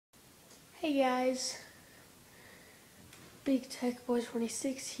Hey guys, Big Tech Boy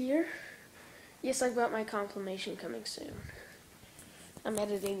 26 here. Yes, I've got my compilation coming soon. I'm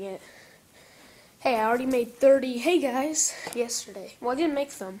editing it. Hey, I already made 30 hey guys yesterday. Well, I didn't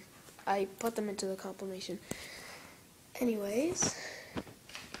make them. I put them into the compilation. Anyways,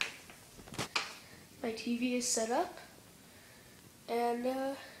 my TV is set up.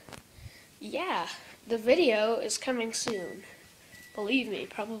 And, yeah, the video is coming soon. Believe me,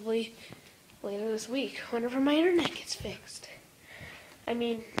 probably later this week, whenever my internet gets fixed. I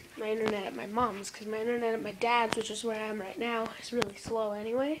mean, my internet at my mom's, because my internet at my dad's, which is where I am right now, is really slow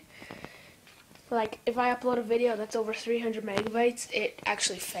anyway. Like, if I upload a video that's over 300 megabytes, it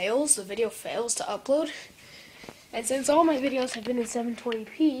actually fails. The video fails to upload. And since all my videos have been in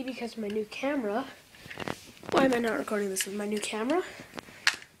 720p because of my new camera, why am I not recording this with my new camera?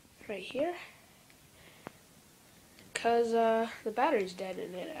 Right here. Because the battery's dead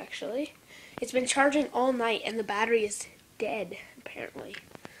in it, actually. It's been charging all night, and the battery is dead, apparently.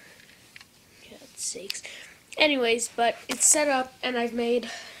 God's sakes. Anyways, but it's set up, and I've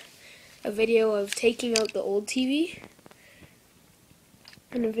made a video of taking out the old TV,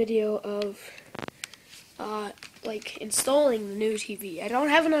 and a video of, like, installing the new TV. I don't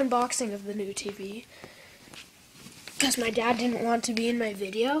have an unboxing of the new TV, because my dad didn't want to be in my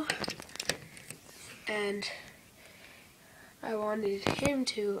video, and I wanted him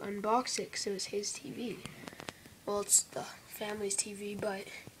to unbox it because it was his TV. Well, it's the family's TV, but,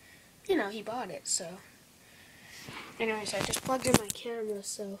 you know, he bought it, so. Anyways, I just plugged in my camera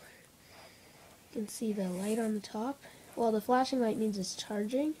so you can see the light on the top. Well, the flashing light means it's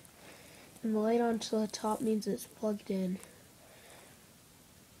charging, and the light on the top means it's plugged in.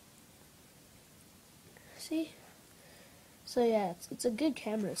 See? So yeah, it's a good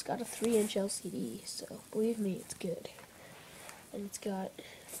camera. It's got a 3-inch LCD, so believe me, it's good. And it's got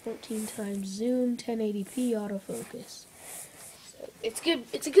 14 times zoom, 1080p autofocus. So it's good.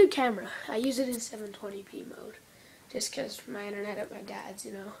 It's a good camera. I use it in 720p mode, just because my internet at my dad's,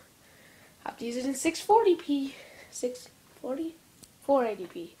 you know. I have to use it in 640p, 640,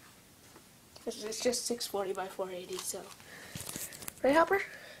 480p. It's just 640 by 480. So, right, Hopper?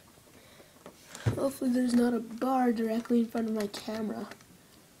 Hopefully, there's not a bar directly in front of my camera.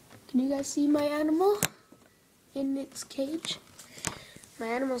 Can you guys see my animal in its cage? My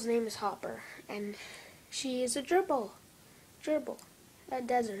animal's name is Hopper, and she is a gerbil. A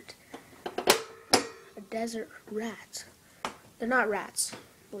desert rat. They're not rats,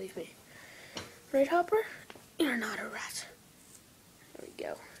 believe me. Right, Hopper? You're not a rat. There we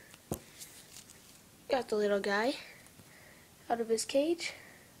go. Got the little guy out of his cage.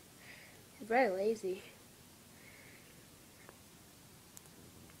 He's very lazy.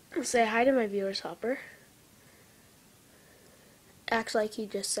 Say hi to my viewers, Hopper. Acts like he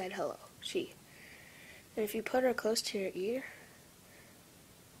just said hello, she. And if you put her close to your ear,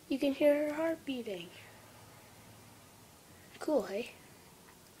 you can hear her heart beating. Cool, hey?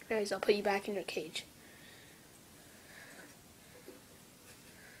 Anyways, I'll put you back in your cage.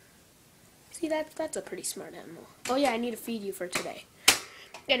 See, that's a pretty smart animal. Oh yeah, I need to feed you for today.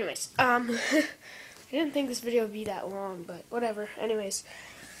 Anyways, I didn't think this video would be that long, but whatever. Anyways,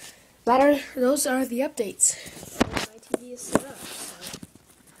 those are the updates. My TV is set up.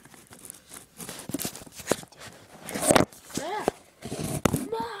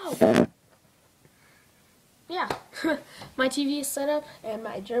 Yeah, my TV is set up, and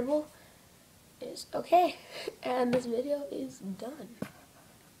my gerbil is okay, and this video is done.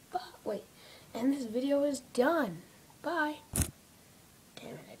 Wait, and this video is done. Bye.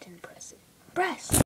 Damn it, I didn't press it. Press!